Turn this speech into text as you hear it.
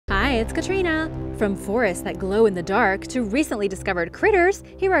it's Katrina! From forests that glow in the dark to recently discovered critters,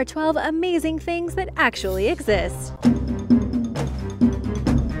 here are 12 amazing things that actually exist.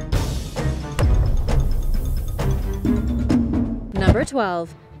 Number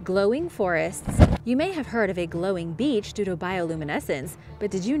 12. Glowing forests. You may have heard of a glowing beach due to bioluminescence, but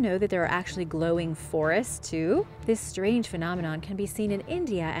did you know that there are actually glowing forests too? This strange phenomenon can be seen in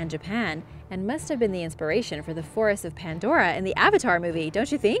India and Japan, and must have been the inspiration for the forests of Pandora in the Avatar movie,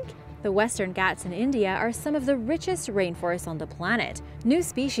 don't you think? The Western Ghats in India are some of the richest rainforests on the planet. New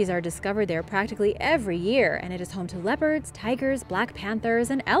species are discovered there practically every year, and it is home to leopards, tigers, black panthers,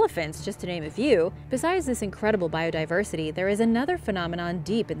 and elephants, just to name a few. Besides this incredible biodiversity, there is another phenomenon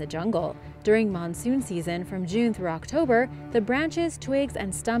deep in the jungle. During monsoon season, from June through October, the branches, twigs,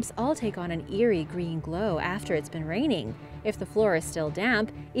 and stumps all take on an eerie green glow after it's been raining. If the floor is still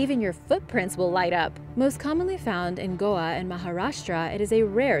damp, even your footprints will light up. Most commonly found in Goa and Maharashtra, it is a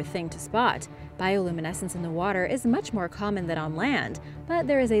rare thing to spot. Bioluminescence in the water is much more common than on land, but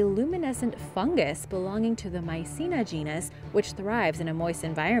there is a luminescent fungus belonging to the Mycena genus which thrives in a moist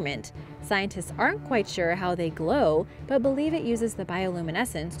environment. Scientists aren't quite sure how they glow, but believe it uses the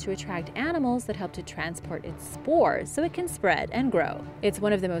bioluminescence to attract animals that help to transport its spores so it can spread and grow. It's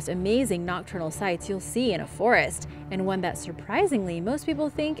one of the most amazing nocturnal sights you'll see in a forest, and one that surprisingly most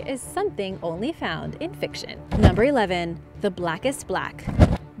people think is something only found in fiction. Number 11. The Blackest Black.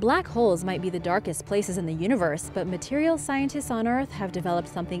 Black holes might be the darkest places in the universe, but material scientists on Earth have developed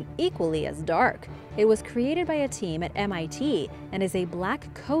something equally as dark. It was created by a team at MIT and is a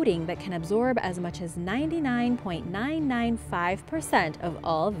black coating that can absorb as much as 99.995% of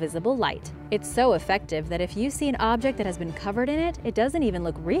all visible light. It's so effective that if you see an object that has been covered in it, it doesn't even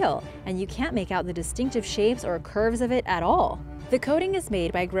look real, and you can't make out the distinctive shapes or curves of it at all. The coating is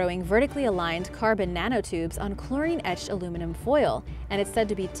made by growing vertically aligned carbon nanotubes on chlorine-etched aluminum foil, and it's said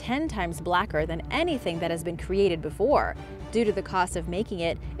to be 10 times blacker than anything that has been created before. Due to the cost of making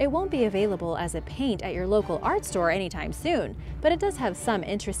it, it won't be available as a paint at your local art store anytime soon, but it does have some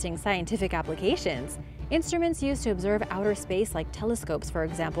interesting scientific applications. Instruments used to observe outer space, like telescopes for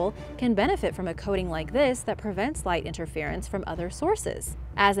example, can benefit from a coating like this that prevents light interference from other sources.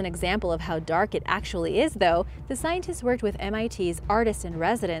 As an example of how dark it actually is though, the scientists worked with MIT's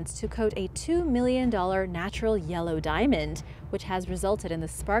artist-in-residence to coat a $2 million natural yellow diamond, which has resulted in the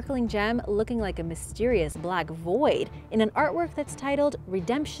sparkling gem looking like a mysterious black void in an artwork that's titled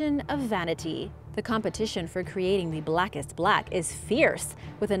Redemption of Vanity. The competition for creating the Blackest Black is fierce,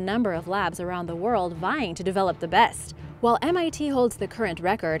 with a number of labs around the world vying to develop the best. While MIT holds the current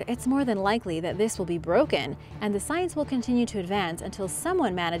record, it's more than likely that this will be broken, and the science will continue to advance until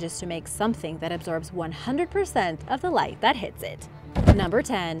someone manages to make something that absorbs 100% of the light that hits it. Number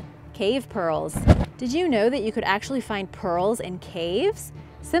 10. Cave pearls. Did you know that you could actually find pearls in caves?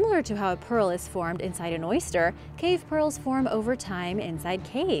 Similar to how a pearl is formed inside an oyster, cave pearls form over time inside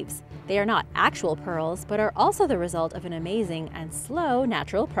caves. They are not actual pearls, but are also the result of an amazing and slow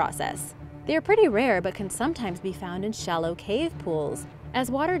natural process. They are pretty rare, but can sometimes be found in shallow cave pools. As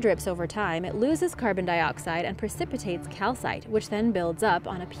water drips over time, it loses carbon dioxide and precipitates calcite, which then builds up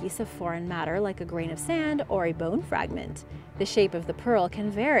on a piece of foreign matter like a grain of sand or a bone fragment. The shape of the pearl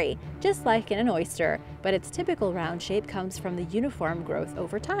can vary, just like in an oyster, but its typical round shape comes from the uniform growth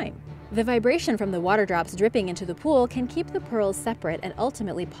over time. The vibration from the water drops dripping into the pool can keep the pearls separate and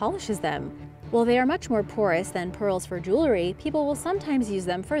ultimately polishes them. While they are much more porous than pearls for jewelry, people will sometimes use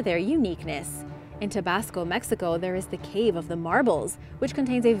them for their uniqueness. In Tabasco, Mexico, there is the Cave of the Marbles, which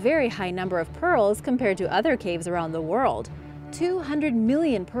contains a very high number of pearls compared to other caves around the world. 200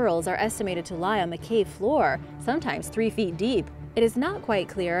 million pearls are estimated to lie on the cave floor, sometimes 3 feet deep. It is not quite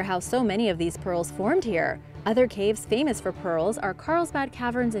clear how so many of these pearls formed here. Other caves famous for pearls are Carlsbad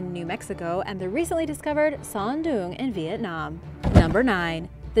Caverns in New Mexico and the recently discovered Son Doong in Vietnam. Number 9.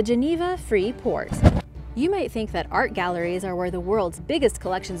 The Geneva Freeport. You might think that art galleries are where the world's biggest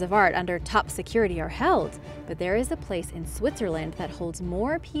collections of art under top security are held, but there is a place in Switzerland that holds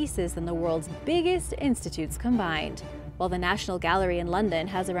more pieces than the world's biggest institutes combined. While the National Gallery in London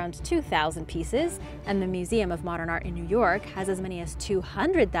has around 2,000 pieces, and the Museum of Modern Art in New York has as many as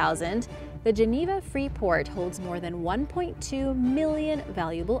 200,000, the Geneva Freeport holds more than 1.2 million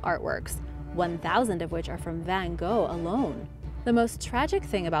valuable artworks, 1,000 of which are from Van Gogh alone. The most tragic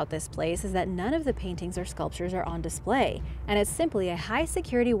thing about this place is that none of the paintings or sculptures are on display, and it's simply a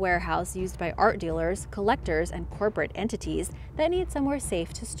high-security warehouse used by art dealers, collectors, and corporate entities that need somewhere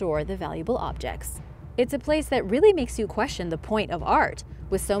safe to store the valuable objects. It's a place that really makes you question the point of art.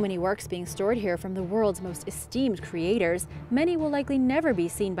 With so many works being stored here from the world's most esteemed creators, many will likely never be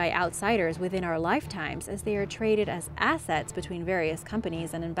seen by outsiders within our lifetimes, as they are traded as assets between various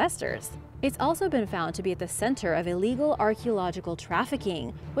companies and investors. It's also been found to be at the center of illegal archaeological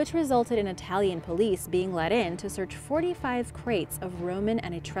trafficking, which resulted in Italian police being let in to search 45 crates of Roman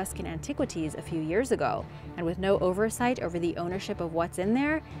and Etruscan antiquities a few years ago. And with no oversight over the ownership of what's in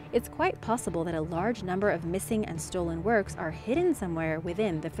there, it's quite possible that a large number of missing and stolen works are hidden somewhere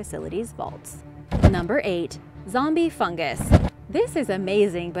within the facility's vaults. Number 8. Zombie fungus. This is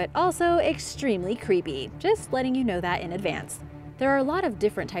amazing, but also extremely creepy. Just letting you know that in advance. There are a lot of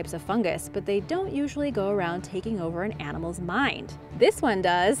different types of fungus, but they don't usually go around taking over an animal's mind. This one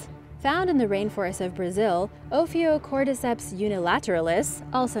does. Found in the rainforests of Brazil, Ophiocordyceps unilateralis,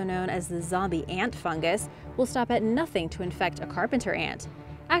 also known as the zombie ant fungus, will stop at nothing to infect a carpenter ant.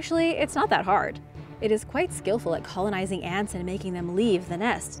 Actually, it's not that hard. It is quite skillful at colonizing ants and making them leave the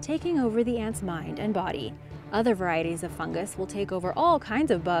nest, taking over the ant's mind and body. Other varieties of fungus will take over all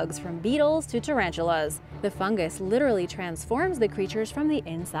kinds of bugs, from beetles to tarantulas. The fungus literally transforms the creatures from the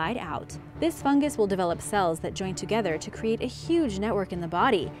inside out. This fungus will develop cells that join together to create a huge network in the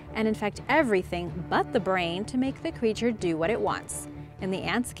body and infect everything but the brain to make the creature do what it wants. In the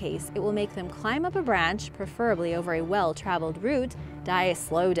ant's case, it will make them climb up a branch, preferably over a well-traveled route, die a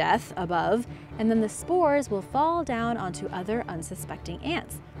slow death above, and then the spores will fall down onto other unsuspecting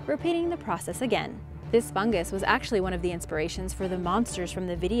ants, repeating the process again. This fungus was actually one of the inspirations for the monsters from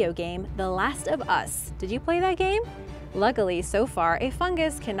the video game The Last of Us. Did you play that game? Luckily, so far, a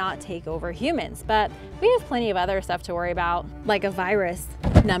fungus cannot take over humans, but we have plenty of other stuff to worry about, like a virus.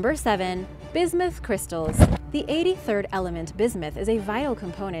 Number 7. Bismuth Crystals. The 83rd element, bismuth, is a vital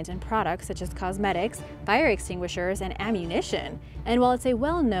component in products such as cosmetics, fire extinguishers, and ammunition. And while it's a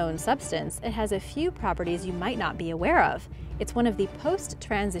well-known substance, it has a few properties you might not be aware of. It's one of the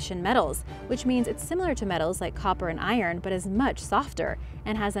post-transition metals, which means it's similar to metals like copper and iron, but is much softer,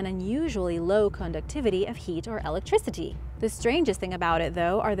 and has an unusually low conductivity of heat or electricity. The strangest thing about it,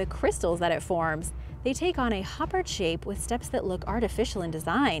 though, are the crystals that it forms. They take on a hoppered shape with steps that look artificial in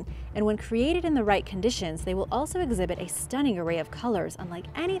design, and when created in the right conditions, they will also exhibit a stunning array of colors unlike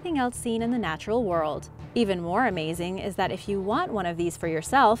anything else seen in the natural world. Even more amazing is that if you want one of these for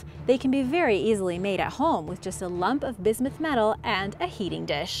yourself, they can be very easily made at home with just a lump of bismuth metal and a heating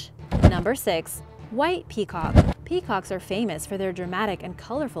dish. Number 6. White peacock. Peacocks are famous for their dramatic and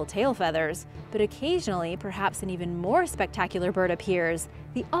colorful tail feathers, but occasionally perhaps an even more spectacular bird appears,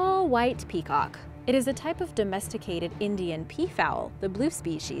 the all-white peacock. It is a type of domesticated Indian peafowl, the blue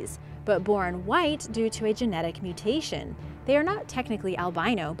species, but born white due to a genetic mutation. They are not technically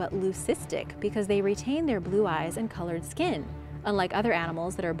albino, but leucistic because they retain their blue eyes and colored skin. Unlike other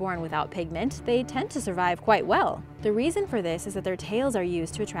animals that are born without pigment, they tend to survive quite well. The reason for this is that their tails are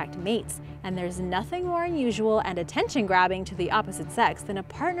used to attract mates, and there's nothing more unusual and attention-grabbing to the opposite sex than a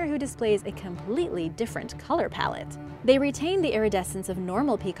partner who displays a completely different color palette. They retain the iridescence of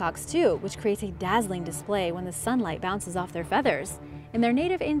normal peacocks too, which creates a dazzling display when the sunlight bounces off their feathers. In their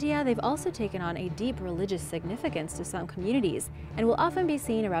native India, they've also taken on a deep religious significance to some communities, and will often be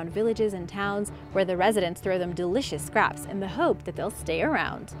seen around villages and towns where the residents throw them delicious scraps in the hope that they'll stay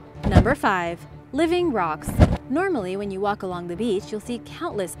around. Number 5. Living rocks. Normally, when you walk along the beach, you'll see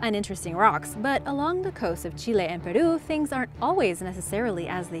countless uninteresting rocks, but along the coasts of Chile and Peru, things aren't always necessarily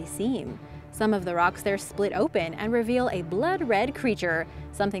as they seem. Some of the rocks there split open and reveal a blood-red creature,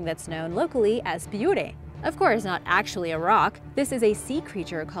 something that's known locally as piure. Of course, not actually a rock. This is a sea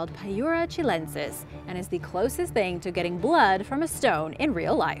creature called Piura chilensis, and is the closest thing to getting blood from a stone in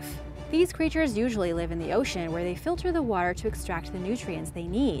real life. These creatures usually live in the ocean, where they filter the water to extract the nutrients they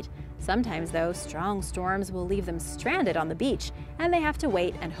need. Sometimes, though, strong storms will leave them stranded on the beach, and they have to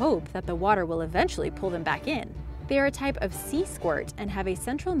wait and hope that the water will eventually pull them back in. They are a type of sea squirt and have a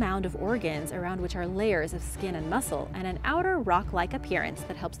central mound of organs around which are layers of skin and muscle, and an outer rock-like appearance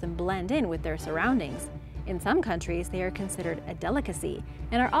that helps them blend in with their surroundings. In some countries, they are considered a delicacy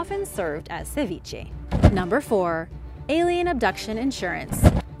and are often served as ceviche. Number 4. Alien abduction insurance.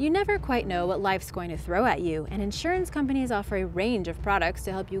 You never quite know what life's going to throw at you, and insurance companies offer a range of products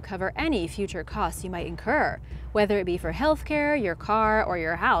to help you cover any future costs you might incur. Whether it be for healthcare, your car, or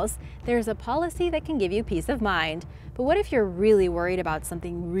your house, there's a policy that can give you peace of mind. But what if you're really worried about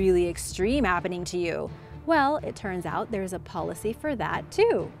something really extreme happening to you? Well, it turns out there's a policy for that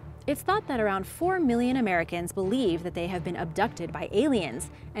too. It's thought that around 4 million Americans believe that they have been abducted by aliens,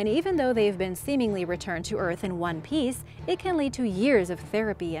 and even though they've been seemingly returned to Earth in one piece, it can lead to years of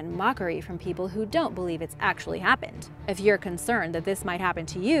therapy and mockery from people who don't believe it's actually happened. If you're concerned that this might happen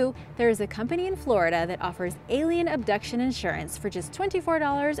to you, there is a company in Florida that offers alien abduction insurance for just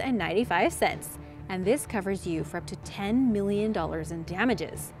 $24.95, and this covers you for up to $10 million in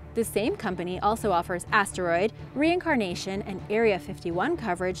damages. The same company also offers asteroid, reincarnation, and Area 51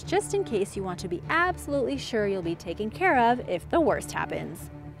 coverage just in case you want to be absolutely sure you'll be taken care of if the worst happens.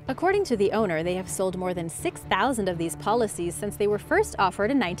 According to the owner, they have sold more than 6,000 of these policies since they were first offered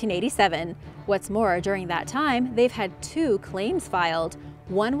in 1987. What's more, during that time, they've had 2 claims filed.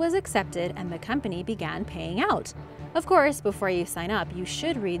 One was accepted and the company began paying out. Of course, before you sign up, you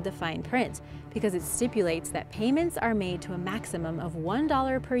should read the fine print, because it stipulates that payments are made to a maximum of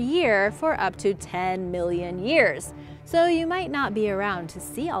 $1 per year for up to 10 million years. So you might not be around to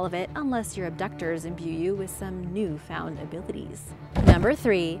see all of it unless your abductors imbue you with some newfound abilities. Number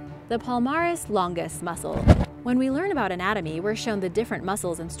 3. The Palmaris longus muscle. When we learn about anatomy, we're shown the different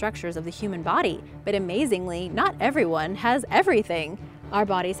muscles and structures of the human body, but amazingly, not everyone has everything. Our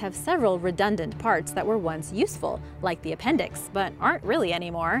bodies have several redundant parts that were once useful, like the appendix, but aren't really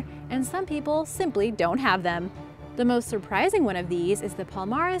anymore, and some people simply don't have them. The most surprising one of these is the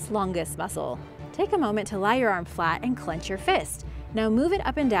Palmaris longus muscle. Take a moment to lie your arm flat and clench your fist. Now move it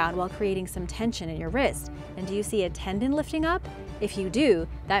up and down while creating some tension in your wrist. And do you see a tendon lifting up? If you do,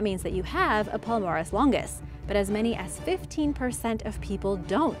 that means that you have a Palmaris longus, but as many as 15% of people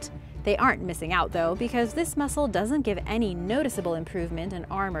don't. They aren't missing out though, because this muscle doesn't give any noticeable improvement in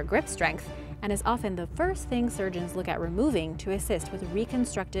arm or grip strength, and is often the first thing surgeons look at removing to assist with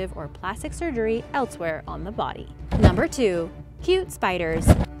reconstructive or plastic surgery elsewhere on the body. Number 2. Cute spiders.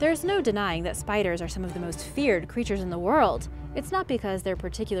 There's no denying that spiders are some of the most feared creatures in the world. It's not because they're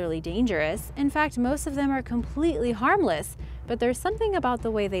particularly dangerous. In fact, most of them are completely harmless, but there's something about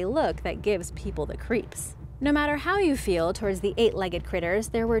the way they look that gives people the creeps. No matter how you feel towards the 8-legged critters,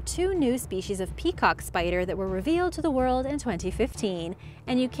 there were 2 new species of peacock spider that were revealed to the world in 2015,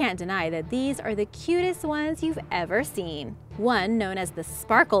 and you can't deny that these are the cutest ones you've ever seen. One, known as the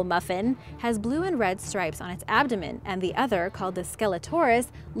sparkle muffin, has blue and red stripes on its abdomen, and the other, called the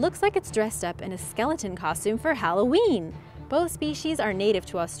Skeletoris, looks like it's dressed up in a skeleton costume for Halloween. Both species are native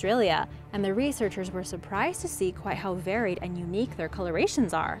to Australia, and the researchers were surprised to see quite how varied and unique their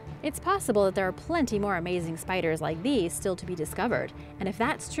colorations are. It's possible that there are plenty more amazing spiders like these still to be discovered, and if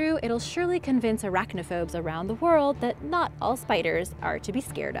that's true, it'll surely convince arachnophobes around the world that not all spiders are to be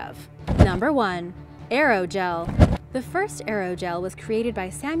scared of. Number 1. Aerogel. The first aerogel was created by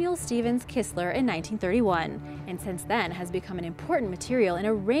Samuel Stevens Kistler in 1931, and since then has become an important material in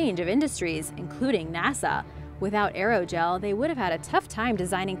a range of industries, including NASA. Without aerogel, they would have had a tough time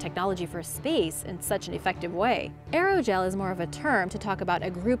designing technology for space in such an effective way. Aerogel is more of a term to talk about a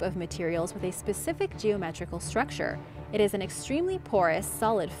group of materials with a specific geometrical structure. It is an extremely porous,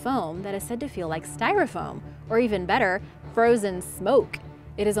 solid foam that is said to feel like styrofoam, or even better, frozen smoke.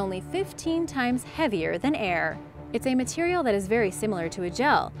 It is only 15 times heavier than air. It's a material that is very similar to a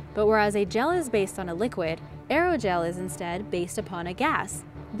gel, but whereas a gel is based on a liquid, aerogel is instead based upon a gas.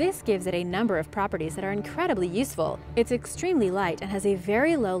 This gives it a number of properties that are incredibly useful. It's extremely light and has a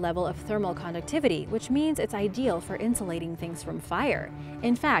very low level of thermal conductivity, which means it's ideal for insulating things from fire.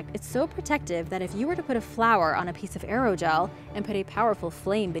 In fact, it's so protective that if you were to put a flower on a piece of aerogel and put a powerful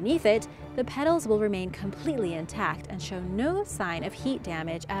flame beneath it, the petals will remain completely intact and show no sign of heat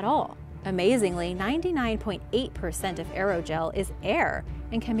damage at all. Amazingly, 99.8% of aerogel is air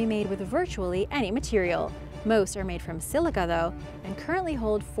and can be made with virtually any material. Most are made from silica though, and currently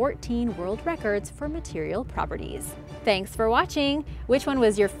hold 14 world records for material properties. Thanks for watching! Which one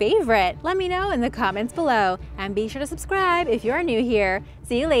was your favorite? Let me know in the comments below, and be sure to subscribe if you are new here.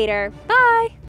 See you later. Bye!